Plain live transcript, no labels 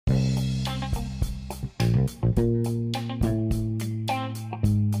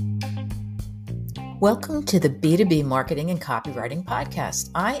Welcome to the B2B Marketing and Copywriting Podcast.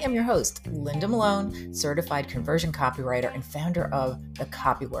 I am your host, Linda Malone, certified conversion copywriter and founder of The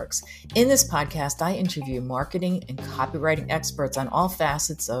Copyworks. In this podcast, I interview marketing and copywriting experts on all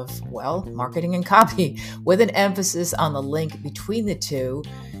facets of, marketing and copy, with an emphasis on the link between the two,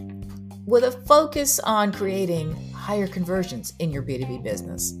 with a focus on creating higher conversions in your B2B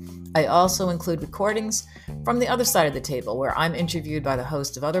business. I also include recordings from the other side of the table where I'm interviewed by the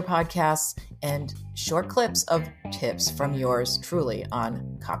host of other podcasts and short clips of tips from yours truly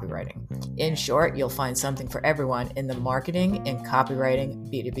on copywriting. In short, you'll find something for everyone in the marketing and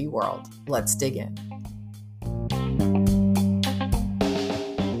copywriting B2B world. Let's dig in.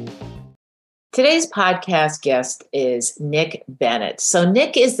 Today's podcast guest is Nick Bennett. So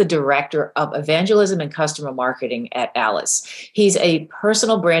Nick is the Director of Evangelism and Customer Marketing at Alice. He's a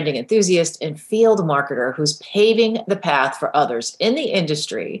personal branding enthusiast and field marketer who's paving the path for others in the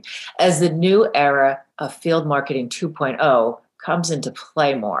industry as the new era of field marketing 2.0 comes into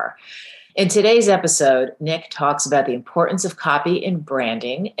play more. In today's episode, Nick talks about the importance of copy and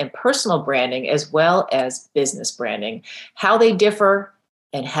branding and personal branding as well as business branding, how they differ,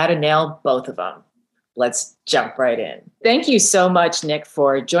 and how to nail both of them. Let's jump right in. Thank you so much, Nick,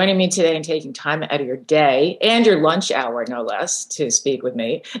 for joining me today and taking time out of your day and your lunch hour, no less, to speak with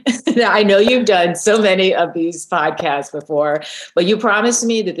me. I know you've done so many of these podcasts before, but you promised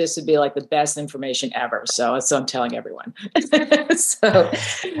me that this would be like the best information ever. So I'm telling everyone.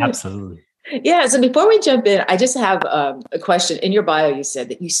 Absolutely. Yeah. So before we jump in, I just have a question. In your bio, you said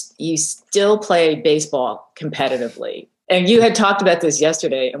that you still play baseball competitively. And you had talked about this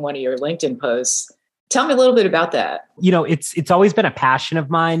yesterday in one of your LinkedIn posts. Tell me a little bit about that. You know, it's always been a passion of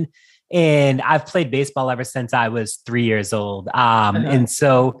mine. And I've played baseball ever since I was 3 years old. And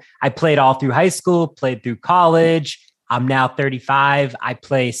so I played all through high school, played through college. I'm now 35. I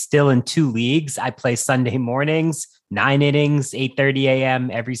play still in 2 leagues. I play Sunday mornings, 9 innings, 8:30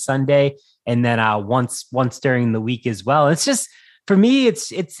 a.m. every Sunday. And then once during the week as well. It's just, for me,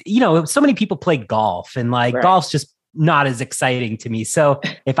 it's so many people play golf and golf's just not as exciting to me. So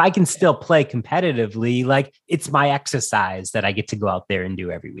if I can still play competitively, it's my exercise that I get to go out there and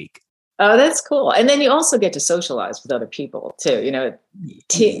do every week. Oh, that's cool. And then you also get to socialize with other people too.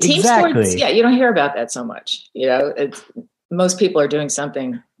 Team Exactly. sports. Yeah. You don't hear about that so much. Most people are doing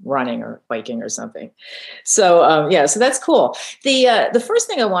something, running or biking or something. So, so that's cool. The first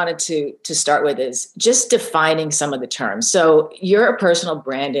thing I wanted to start with is just defining some of the terms. So you're a personal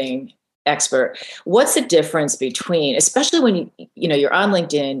branding expert. What's the difference between, especially when you're on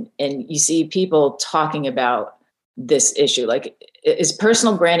LinkedIn and you see people talking about this issue, is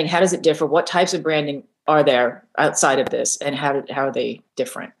personal branding, how does it differ? What types of branding are there outside of this, and how are they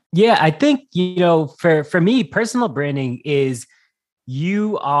different? Yeah, I think, for me, personal branding is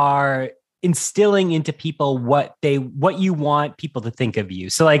you are instilling into people what you want people to think of you.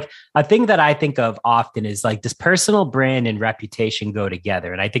 So a thing that I think of often is does personal brand and reputation go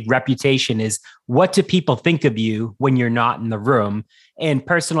together? And I think reputation is what do people think of you when you're not in the room? And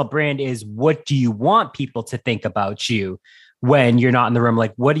personal brand is what do you want people to think about you when you're not in the room?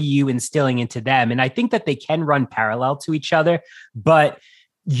 What are you instilling into them? And I think that they can run parallel to each other, but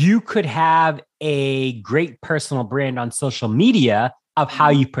you could have a great personal brand on social media of how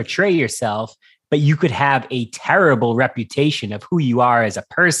you portray yourself, but you could have a terrible reputation of who you are as a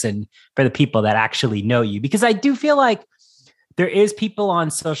person for the people that actually know you. Because I do feel like there is people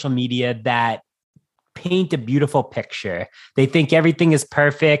on social media that paint a beautiful picture. They think everything is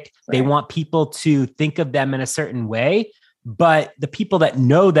perfect. Right. They want people to think of them in a certain way, but the people that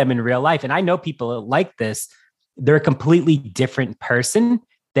know them in real life, and I know people like this, they're a completely different person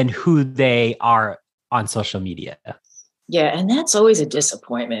than who they are on social media. Yeah. And that's always a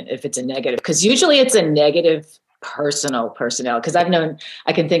disappointment if it's a negative, because usually it's a negative personnel. Because I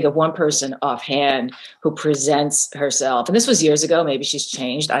can think of one person offhand who presents herself, and this was years ago, maybe she's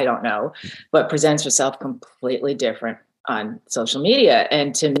changed, I don't know, but presents herself completely different on social media.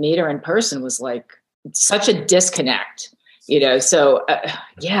 And to meet her in person was such a disconnect. So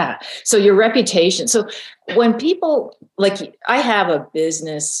your reputation. So when people I have a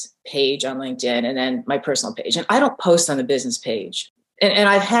business page on LinkedIn and then my personal page, and I don't post on the business page. And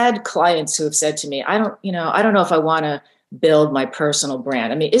I've had clients who have said to me, I don't know if I want to build my personal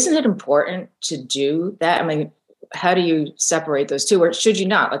brand. I mean, isn't it important to do that? I mean, how do you separate those two, or should you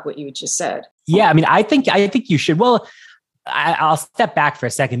not, like what you just said? Yeah. I mean, I think you should. Well, I'll step back for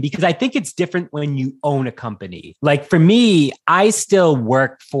a second, because I think it's different when you own a company. For me, I still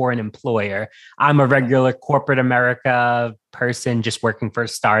work for an employer. I'm a regular corporate America person just working for a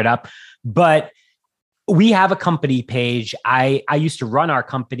startup. But We have a company page. I used to run our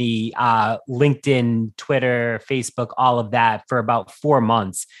company, LinkedIn, Twitter, Facebook, all of that for about 4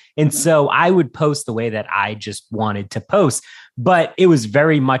 months. And so I would post the way that I just wanted to post, but it was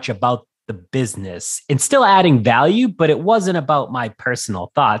very much about the business and still adding value, but it wasn't about my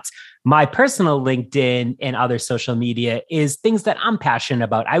personal thoughts. My personal LinkedIn and other social media is things that I'm passionate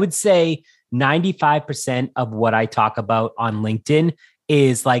about. I would say 95% of what I talk about on LinkedIn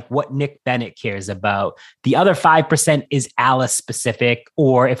is like what Nick Bennett cares about. The other 5% is Alice specific,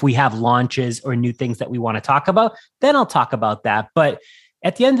 or if we have launches or new things that we want to talk about, then I'll talk about that. But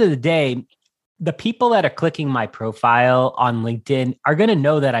at the end of the day, the people that are clicking my profile on LinkedIn are going to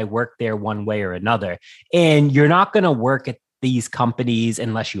know that I work there one way or another. And you're not going to work at these companies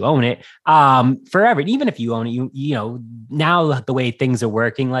unless you own it forever. And even if you own it, you know, now the way things are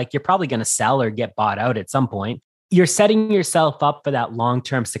working, like you're probably going to sell or get bought out at some point. You're setting yourself up for that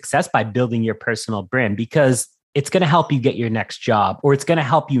long-term success by building your personal brand, because it's going to help you get your next job, or it's going to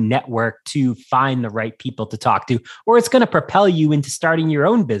help you network to find the right people to talk to, or it's going to propel you into starting your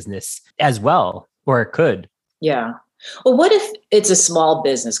own business as well, or it could. Yeah. Well, what if it's a small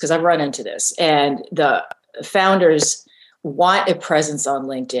business? Because I've run into this, and the founders want a presence on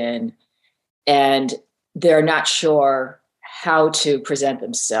LinkedIn and they're not sure how to present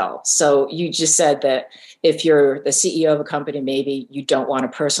themselves. So you just said that if you're the CEO of a company, maybe you don't want a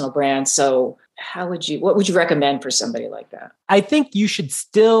personal brand. So what would you recommend for somebody like that? I think you should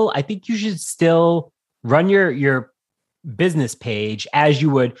still run your business page as you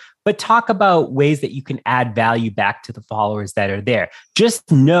would, but talk about ways that you can add value back to the followers that are there.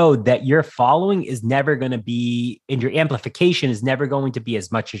 Just know that your following is never going to be, and your amplification is never going to be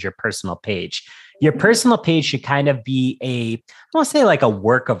as much as your personal page. Your personal page should kind of be I won't say like a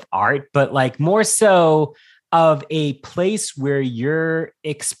work of art, but like more so of a place where you're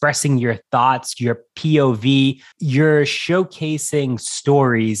expressing your thoughts, your POV, you're showcasing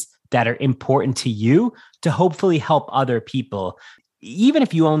stories that are important to you to hopefully help other people. Even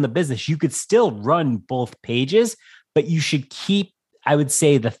if you own the business, you could still run both pages, but you should keep, I would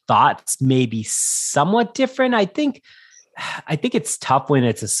say, the thoughts maybe somewhat different. I think it's tough when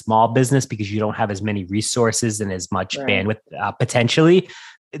it's a small business because you don't have as many resources and as much bandwidth potentially.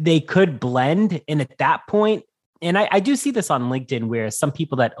 They could blend. And at that point, and I do see this on LinkedIn where some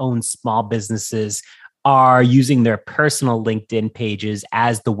people that own small businesses are using their personal LinkedIn pages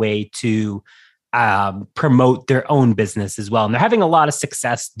as the way to promote their own business as well. And they're having a lot of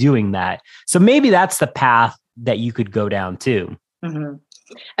success doing that. So maybe that's the path that you could go down too. Mm-hmm.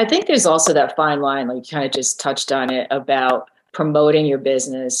 I think there's also that fine line, like you kind of just touched on it, about promoting your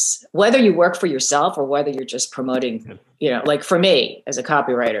business, whether you work for yourself or whether you're just promoting, like for me as a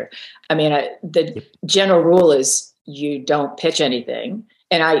copywriter, I mean, the general rule is you don't pitch anything.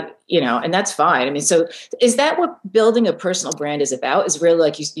 And and that's fine. I mean, so is that what building a personal brand is about? Is really,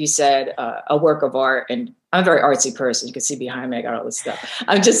 like you said, a work of art? And I'm a very artsy person. You can see behind me, I got all this stuff.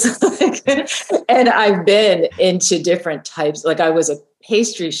 I'm just like, and I've been into different types. Like I was a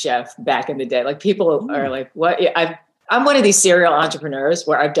pastry chef back in the day. Like people are like, what? I'm one of these serial entrepreneurs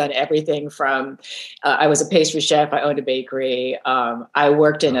where I've done everything from, I was a pastry chef. I owned a bakery. I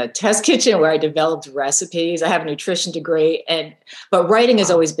worked in a test kitchen where I developed recipes. I have a nutrition degree, but writing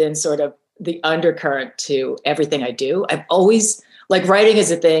has always been sort of the undercurrent to everything I do. I've always, like, writing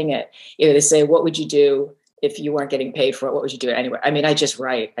is a thing. They say, what would you do if you weren't getting paid for it? What would you do anyway? I mean, I just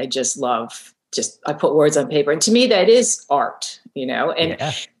write. I just love, I put words on paper. And to me, that is art, and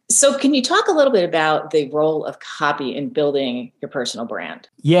yeah. So can you talk a little bit about the role of copy in building your personal brand?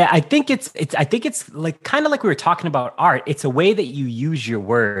 Yeah, I think it's like kind of like we were talking about art. It's a way that you use your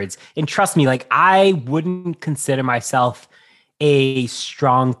words. And trust me, like I wouldn't consider myself a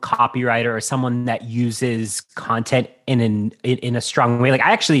strong copywriter or someone that uses content in a strong way. Like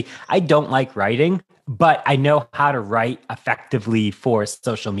I don't like writing, but I know how to write effectively for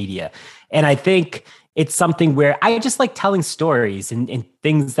social media. And I think it's something where I just like telling stories and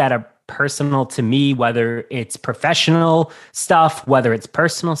things that are personal to me, whether it's professional stuff, whether it's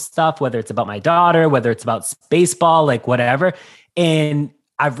personal stuff, whether it's about my daughter, whether it's about baseball, like whatever. And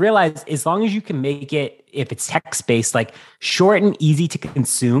I've realized as long as you can make it, if it's text-based, like short and easy to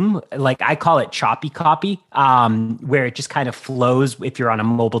consume, like I call it choppy copy, where it just kind of flows if you're on a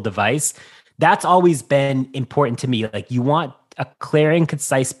mobile device. That's always been important to me. Like you want a clear and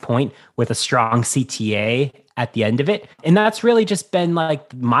concise point with a strong CTA at the end of it. And that's really just been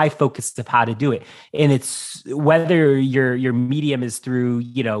like my focus of how to do it. And it's whether your medium is through,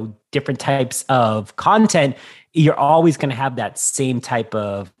 different types of content, you're always going to have that same type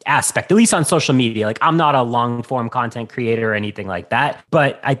of aspect, at least on social media. Like I'm not a long form content creator or anything like that,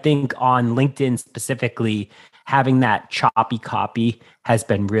 but I think on LinkedIn specifically, having that choppy copy has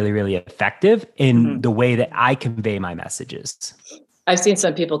been really, really effective in the way that I convey my messages. I've seen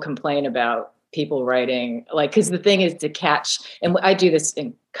some people complain about people writing, like, because the thing is to catch, and I do this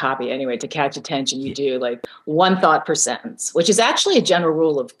in copy anyway, to catch attention, you do like one thought per sentence, which is actually a general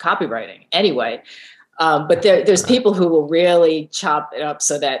rule of copywriting anyway. But there's people who will really chop it up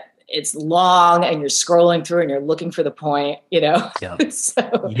so that it's long and you're scrolling through and you're looking for the point, Yep.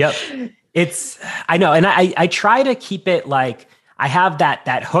 So. Yep. I know. And I try to keep it like, I have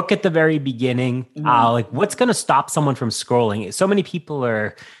that hook at the very beginning. Like what's going to stop someone from scrolling? So many people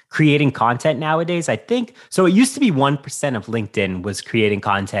are creating content nowadays. I think, so it used to be 1% of LinkedIn was creating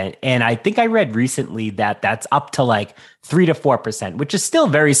content. And I think I read recently that that's up to like 3 to 4%, which is still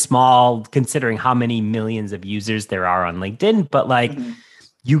very small considering how many millions of users there are on LinkedIn. But like,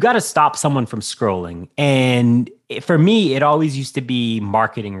 you got to stop someone from scrolling. And for me, it always used to be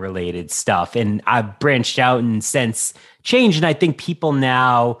marketing related stuff. And I've branched out and since changed. And I think people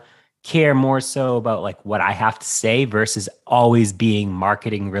now care more so about like what I have to say versus always being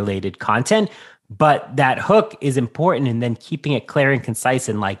marketing related content. But that hook is important. And then keeping it clear and concise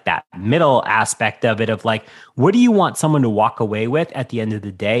and like that middle aspect of it of like, what do you want someone to walk away with at the end of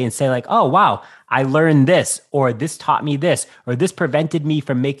the day and say like, oh, wow, I learned this, or this taught me this, or this prevented me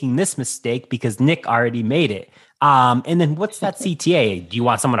from making this mistake because Nick already made it. And then what's that CTA? Do you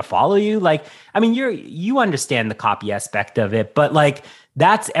want someone to follow you? Like, I mean, you understand the copy aspect of it, but like,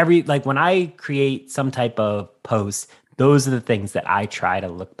 that's like when I create some type of post, those are the things that I try to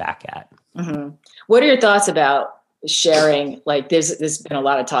look back at. What are your thoughts about sharing? Like there's been a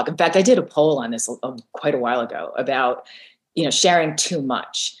lot of talk. In fact, I did a poll on this quite a while ago about, sharing too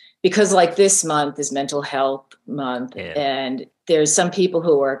much, because like this month is mental health month. Yeah. And there's some people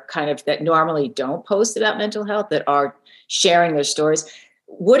who are kind of that normally don't post about mental health that are sharing their stories.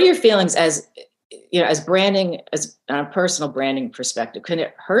 What are your feelings as branding, as on a personal branding perspective? Can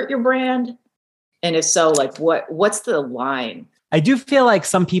it hurt your brand? And if so, like what's the line? I do feel like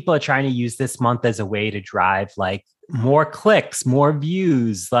some people are trying to use this month as a way to drive like more clicks, more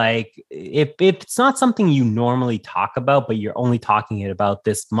views. Like if it's not something you normally talk about, but you're only talking about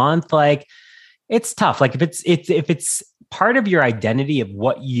this month, like it's tough. Like if it's part of your identity of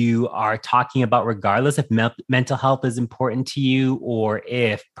what you are talking about, regardless if mental health is important to you or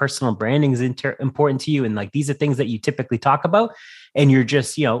if personal branding is important to you. And like, these are things that you typically talk about and you're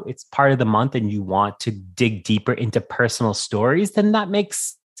just, it's part of the month and you want to dig deeper into personal stories, then that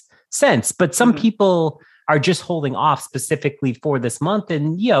makes sense. But some people are just holding off specifically for this month.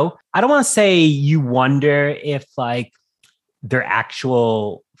 And, I don't want to say you wonder if like they're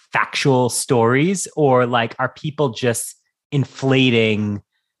actual factual stories or like, are people just inflating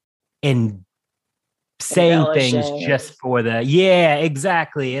and saying things just for yeah,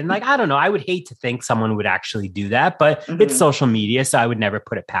 exactly. And like, I don't know, I would hate to think someone would actually do that, but it's social media. So I would never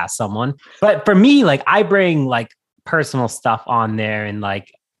put it past someone. But for me, like I bring like personal stuff on there and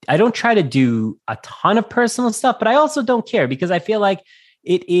like, I don't try to do a ton of personal stuff, but I also don't care because I feel like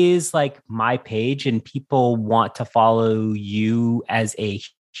it is like my page and people want to follow you as a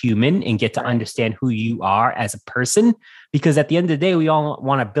human and get to understand who you are as a person. Because at the end of the day, we all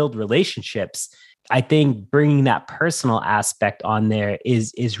want to build relationships. I think bringing that personal aspect on there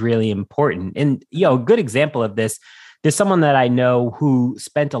is really important. And, a good example of this, there's someone that I know who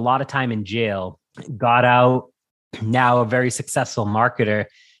spent a lot of time in jail, got out, now a very successful marketer.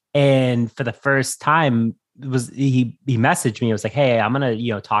 And for the first time, he messaged me. It was like, hey, I'm going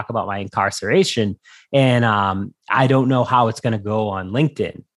to, talk about my incarceration. And I don't know how it's going to go on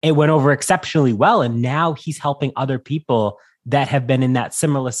LinkedIn. It went over exceptionally well. And now he's helping other people that have been in that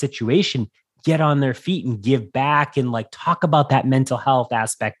similar situation get on their feet and give back and like talk about that mental health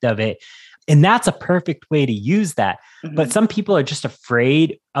aspect of it. And that's a perfect way to use that. But some people are just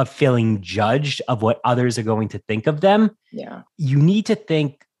afraid of feeling judged of what others are going to think of them. Yeah. You need to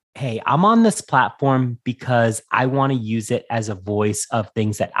think, hey, I'm on this platform because I want to use it as a voice of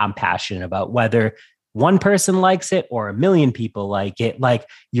things that I'm passionate about, whether one person likes it or a million people like it. Like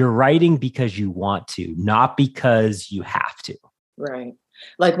you're writing because you want to, not because you have to. Right.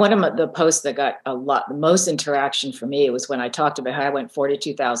 Like one of the posts that got the most interaction for me was when I talked about how I went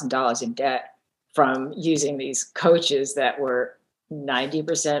 $42,000 in debt from using these coaches that were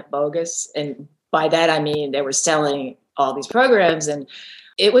 90% bogus. And by that, I mean, they were selling all these programs and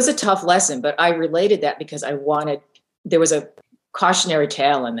it was a tough lesson, but I related that because there was a cautionary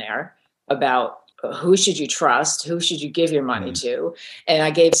tale in there about who should you trust? Who should you give your money Mm. to? And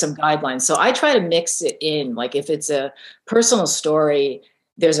I gave some guidelines. So I try to mix it in. Like if it's a personal story,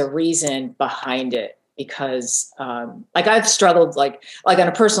 there's a reason behind it because like I've struggled like on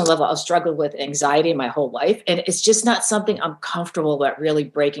a personal level, I've struggled with anxiety my whole life. And it's just not something I'm comfortable about really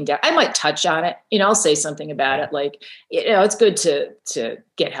breaking down. I might touch on it, I'll say something about it. Like, it's good to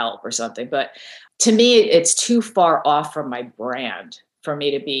get help or something. But to me, it's too far off from my brand for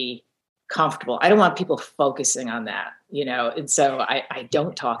me to be comfortable. I don't want people focusing on that, and so I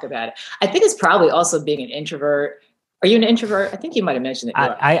don't talk about it. I think it's probably also being an introvert. Are you an introvert? I think you might have mentioned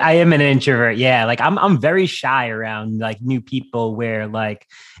that. I am an introvert. Yeah. Like I'm very shy around like new people where like,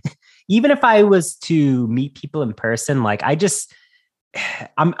 even if I was to meet people in person, like I just,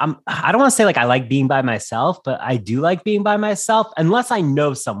 I don't want to say like I like being by myself, but I do like being by myself unless I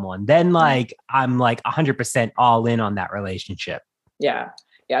know someone, then like, I'm like 100% all in on that relationship. Yeah.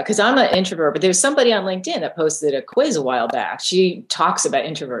 Yeah, because I'm an introvert, but there's somebody on LinkedIn that posted a quiz a while back. She talks about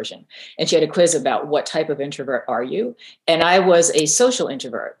introversion, and she had a quiz about what type of introvert are you? And I was a social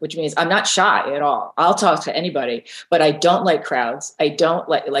introvert, which means I'm not shy at all. I'll talk to anybody, but I don't like crowds. I don't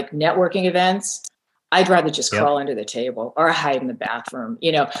like networking events. I'd rather just crawl under the table or hide in the bathroom,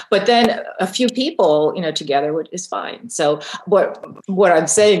 But then a few people, together is fine. So what I'm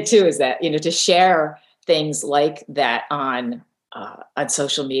saying too is that to share things like that on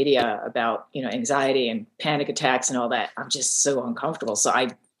social media about, anxiety and panic attacks and all that, I'm just so uncomfortable. So I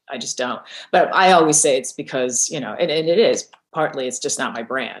just don't, but I always say it's because, and it is partly, it's just not my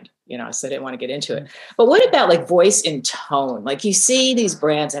brand, so I didn't want to get into it. But what about like voice and tone? Like you see these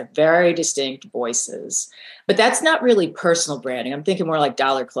brands have very distinct voices, but that's not really personal branding. I'm thinking more like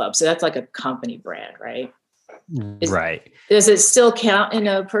Dollar Club. So that's like a company brand, right? Right. Does it still count in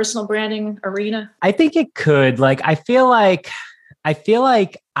a personal branding arena? I think it could. Like, I feel like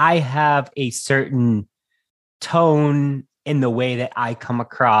I have a certain tone in the way that I come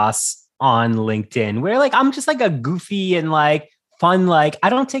across on LinkedIn where like, I'm just like a goofy and like fun, like I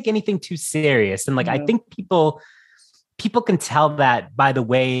don't take anything too serious. And like, I think people can tell that by the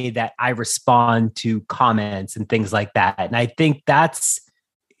way that I respond to comments and things like that. And I think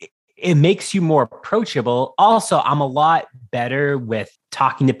it makes you more approachable. Also, I'm a lot better with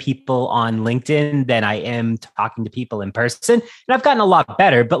talking to people on LinkedIn than I am talking to people in person. And I've gotten a lot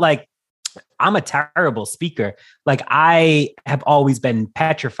better, but like, I'm a terrible speaker. Like I have always been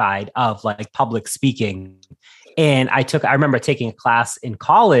petrified of like public speaking. And I remember taking a class in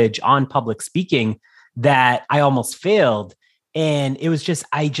college on public speaking that I almost failed. And it was just,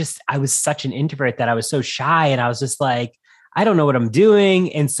 I was such an introvert that I was so shy. And I was just like, I don't know what I'm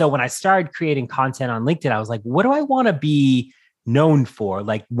doing. And so when I started creating content on LinkedIn, I was like, what do I want to be known for?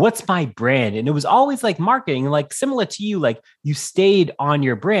 Like, what's my brand? And it was always like marketing, like similar to you, like you stayed on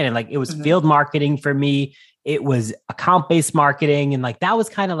your brand and like it was field marketing for me. It was account-based marketing. And like, that was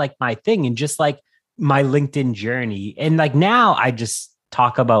kind of like my thing and just like my LinkedIn journey. And like, now I just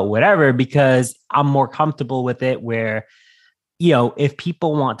talk about whatever because I'm more comfortable with it where, if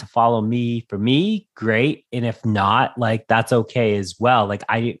people want to follow me for me, great. And if not, like, that's okay as well. Like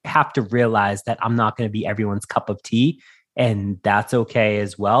I have to realize that I'm not going to be everyone's cup of tea. And that's okay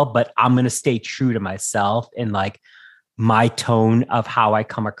as well. But I'm going to stay true to myself and like my tone of how I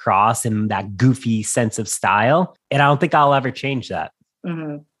come across and that goofy sense of style. And I don't think I'll ever change that.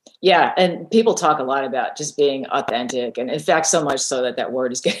 Mm-hmm. Yeah. And people talk a lot about just being authentic. And in fact, so much so that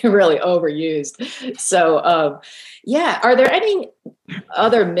word is getting really overused. So, yeah. Are there any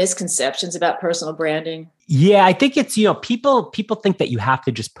other misconceptions about personal branding? Yeah, I think it's, people think that you have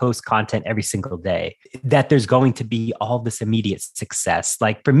to just post content every single day, that there's going to be all this immediate success.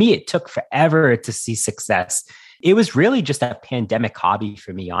 Like for me, it took forever to see success. It was really just a pandemic hobby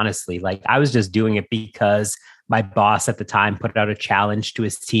for me, honestly. Like I was just doing it because my boss at the time put out a challenge to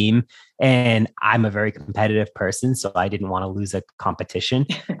his team and I'm a very competitive person. So I didn't want to lose a competition.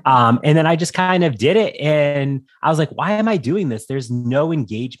 And then I just kind of did it. And I was like, why am I doing this? There's no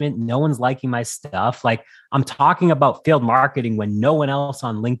engagement. No one's liking my stuff. Like I'm talking about field marketing when no one else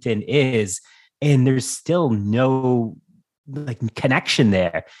on LinkedIn is, and there's still no like connection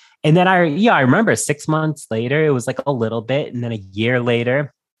there. And then I remember 6 months later, it was like a little bit. And then a year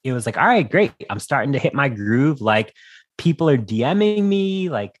later, it was like, all right, great. I'm starting to hit my groove. Like people are DMing me,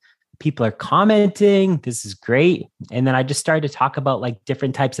 like people are commenting. This is great. And then I just started to talk about like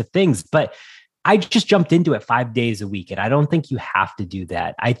different types of things, but I just jumped into it 5 days a week. And I don't think you have to do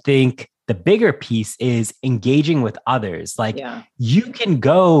that. I think the bigger piece is engaging with others. Like you can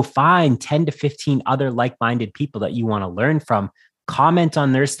go find 10 to 15 other like-minded people that you want to learn from, comment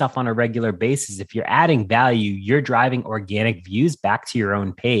on their stuff on a regular basis. If you're adding value, you're driving organic views back to your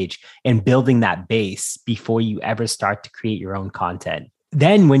own page and building that base before you ever start to create your own content.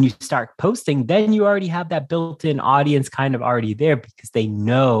 Then when you start posting, then you already have that built-in audience kind of already there because they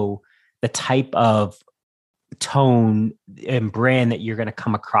know the type of tone and brand that you're going to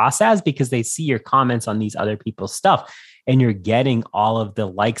come across as because they see your comments on these other people's stuff and you're getting all of the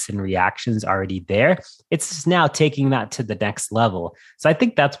likes and reactions already there. It's just now taking that to the next level. So I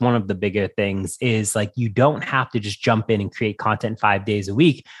think that's one of the bigger things is like, you don't have to just jump in and create content 5 days a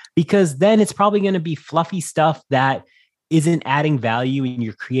week, because then it's probably going to be fluffy stuff that isn't adding value, and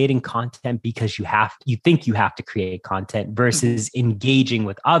you're creating content because you think you have to create content versus engaging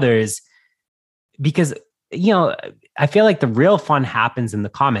with others. Because, I feel like the real fun happens in the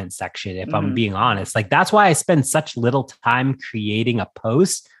comment section, if I'm being honest. Like, that's why I spend such little time creating a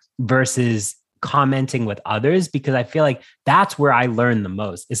post versus commenting with others, because I feel like that's where I learn the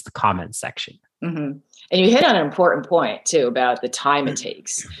most is the comment section. And you hit on an important point too about the time it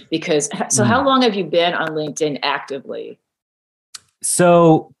takes, because how long have you been on LinkedIn actively?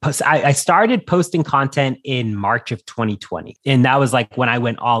 So I started posting content in March of 2020. And that was like when I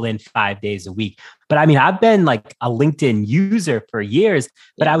went all in 5 days a week. But I mean, I've been like a LinkedIn user for years,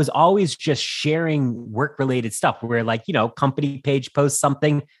 but I was always just sharing work-related stuff where like, company page posts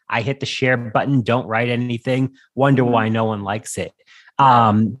something, I hit the share button, don't write anything, wonder why no one likes it.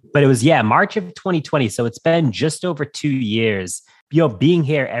 But it was, March of 2020. So it's been just over 2 years, being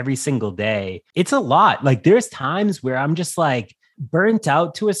here every single day. It's a lot. Like there's times where I'm just like, burnt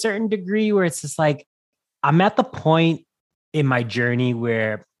out to a certain degree where it's just like, I'm at the point in my journey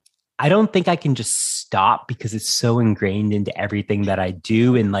where I don't think I can just stop because it's so ingrained into everything that I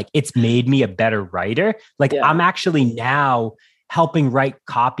do. And like, it's made me a better writer. Like I'm actually now helping write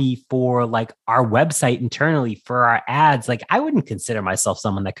copy for like our website internally for our ads. Like I wouldn't consider myself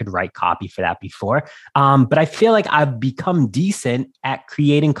someone that could write copy for that before. But I feel like I've become decent at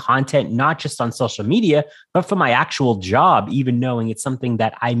creating content, not just on social media, but for my actual job, even knowing it's something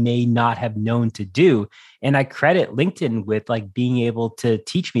that I may not have known to do. And I credit LinkedIn with like being able to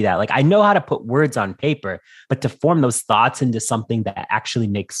teach me that. Like I know how to put words on paper, but to form those thoughts into something that actually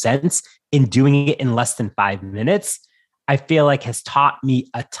makes sense in doing it in less than 5 minutes, I feel like has taught me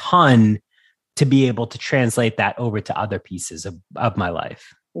a ton to be able to translate that over to other pieces of my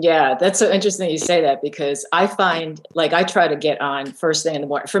life. Yeah, that's so interesting you say that, because I find like I try to get on first thing in the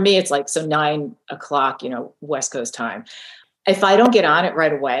morning. For me, it's like 9 o'clock, West Coast time. If I don't get on it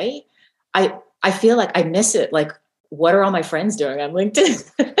right away, I feel like I miss it. Like, what are all my friends doing on LinkedIn?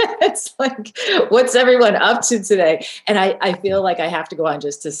 It's like, what's everyone up to today? And I feel like I have to go on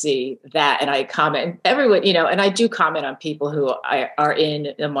just to see that. And I comment everyone, and I do comment on people who are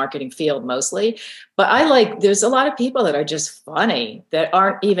in the marketing field mostly, but there's a lot of people that are just funny that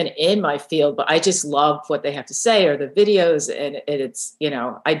aren't even in my field, but I just love what they have to say or the videos. And it's,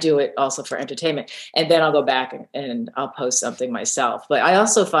 I do it also for entertainment, and then I'll go back and I'll post something myself. But I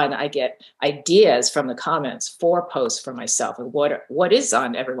also find that I get ideas from the comments for posts for myself and what is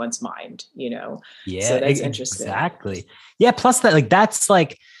on everyone's mind, Yeah, so that's interesting. Exactly. Yeah. Plus that, that's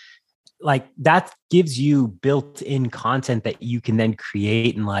like that gives you built-in content that you can then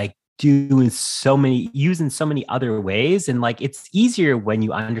create and like use in so many other ways. And like, it's easier when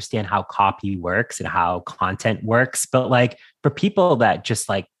you understand how copy works and how content works. But like for people that just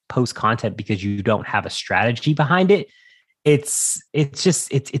like post content because you don't have a strategy behind it, it's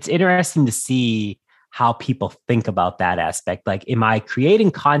interesting to see how people think about that aspect. Like, am I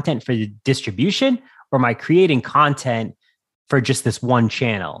creating content for the distribution, or am I creating content for just this one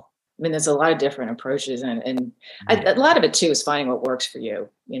channel? I mean, there's a lot of different approaches, and a lot of it too is finding what works for you,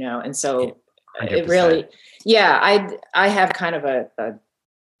 and so 100%. It really, I have kind of a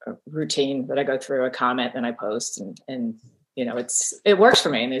routine that I go through, a comment, then I post, and it works for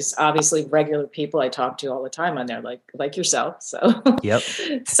me. And there's obviously regular people I talk to all the time on there, like yourself. So, yep.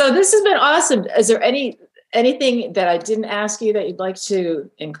 So this has been awesome. Is there anything that I didn't ask you that you'd like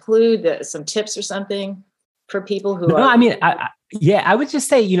to include, some tips or something for people who are? I mean, I would just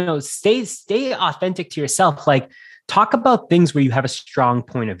say, stay authentic to yourself. Like, talk about things where you have a strong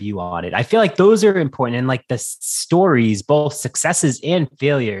point of view on it. I feel like those are important. And like the stories, both successes and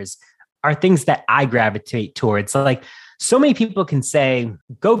failures, are things that I gravitate towards. So like, so many people can say,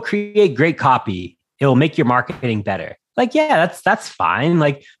 go create great copy. It will make your marketing better. Like, yeah, that's fine.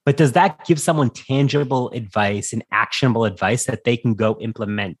 Like, but does that give someone tangible advice and actionable advice that they can go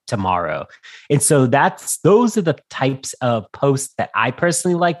implement tomorrow? And so those are the types of posts that I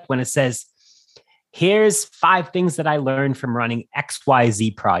personally like, when it says, here's 5 things that I learned from running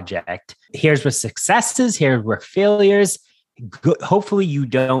XYZ project. Here's where successes, here's where failures. hopefully you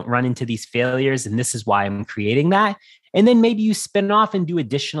don't run into these failures. And this is why I'm creating that. And then maybe you spin off and do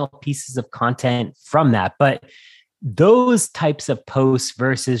additional pieces of content from that. But those types of posts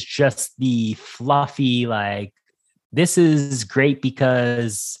versus just the fluffy, like, this is great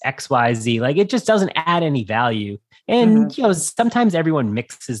because XYZ, like, it just doesn't add any value. And, sometimes everyone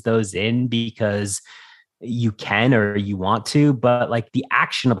mixes those in because you can or you want to, but like the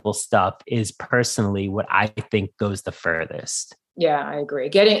actionable stuff is personally what I think goes the furthest. Yeah, I agree.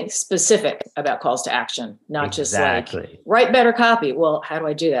 Getting specific about calls to action, not just like write better copy. Well, how do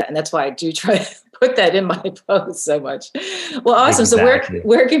I do that? And that's why I do try to put that in my posts so much. Well, awesome. Exactly. So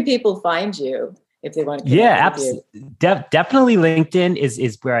where can people find you if they want to? Yeah, definitely LinkedIn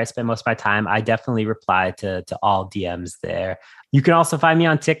is where I spend most of my time. I definitely reply to all DMs there. You can also find me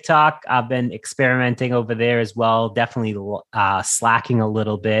on TikTok. I've been experimenting over there as well. Definitely slacking a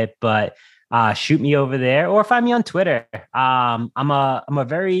little bit, but shoot me over there or find me on Twitter. I'm a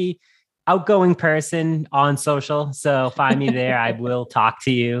very outgoing person on social, so find me there. I will talk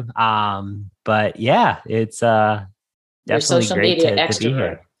to you. But yeah, it's definitely great to be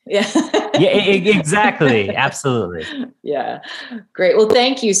here. Yeah. Yeah, exactly. Absolutely. Yeah. Great. Well,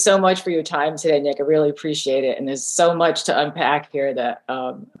 thank you so much for your time today, Nick. I really appreciate it. And there's so much to unpack here that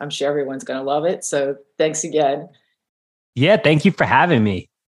I'm sure everyone's going to love it. So thanks again. Yeah. Thank you for having me.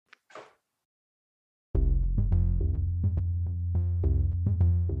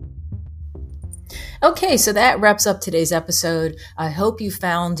 Okay, so that wraps up today's episode. I hope you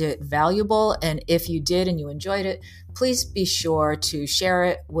found it valuable. And if you did and you enjoyed it, please be sure to share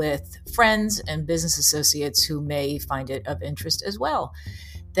it with friends and business associates who may find it of interest as well.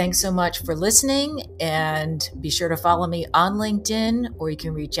 Thanks so much for listening, and be sure to follow me on LinkedIn, or you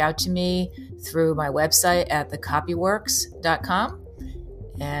can reach out to me through my website at thecopyworks.com.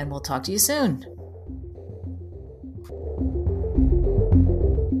 And we'll talk to you soon.